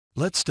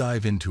Let's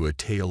dive into a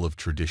tale of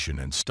tradition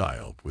and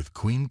style with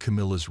Queen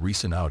Camilla's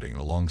recent outing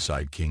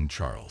alongside King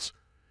Charles.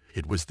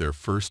 It was their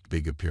first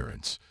big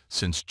appearance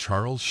since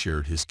Charles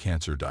shared his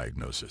cancer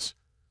diagnosis.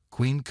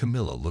 Queen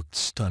Camilla looked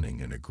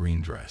stunning in a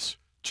green dress,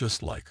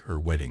 just like her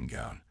wedding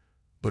gown.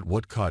 But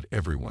what caught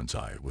everyone's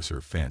eye was her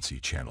fancy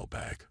Channel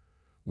bag,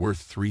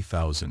 worth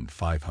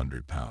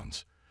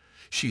 £3,500.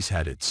 She's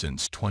had it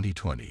since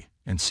 2020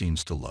 and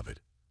seems to love it.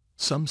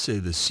 Some say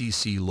the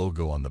CC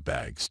logo on the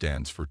bag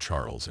stands for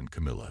Charles and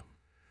Camilla,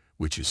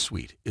 which is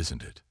sweet,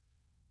 isn't it?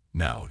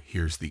 Now,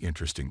 here's the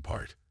interesting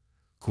part.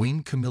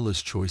 Queen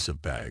Camilla's choice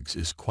of bags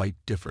is quite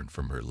different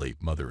from her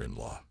late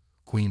mother-in-law,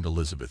 Queen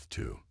Elizabeth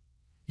II.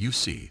 You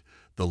see,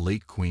 the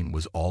late Queen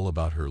was all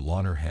about her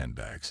Launer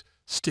handbags,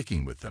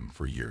 sticking with them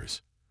for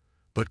years.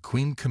 But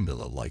Queen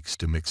Camilla likes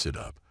to mix it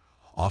up,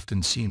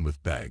 often seen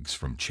with bags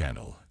from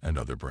Channel and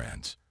other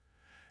brands.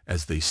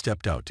 As they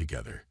stepped out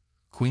together,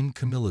 Queen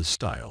Camilla's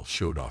style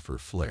showed off her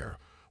flair,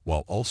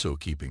 while also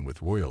keeping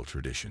with royal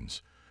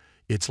traditions.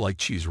 It's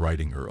like she's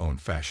writing her own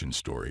fashion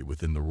story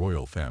within the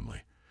royal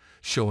family,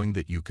 showing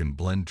that you can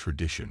blend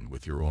tradition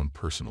with your own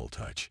personal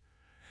touch.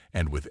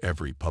 And with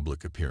every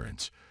public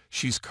appearance,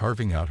 she's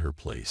carving out her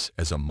place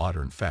as a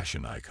modern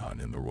fashion icon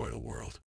in the royal world.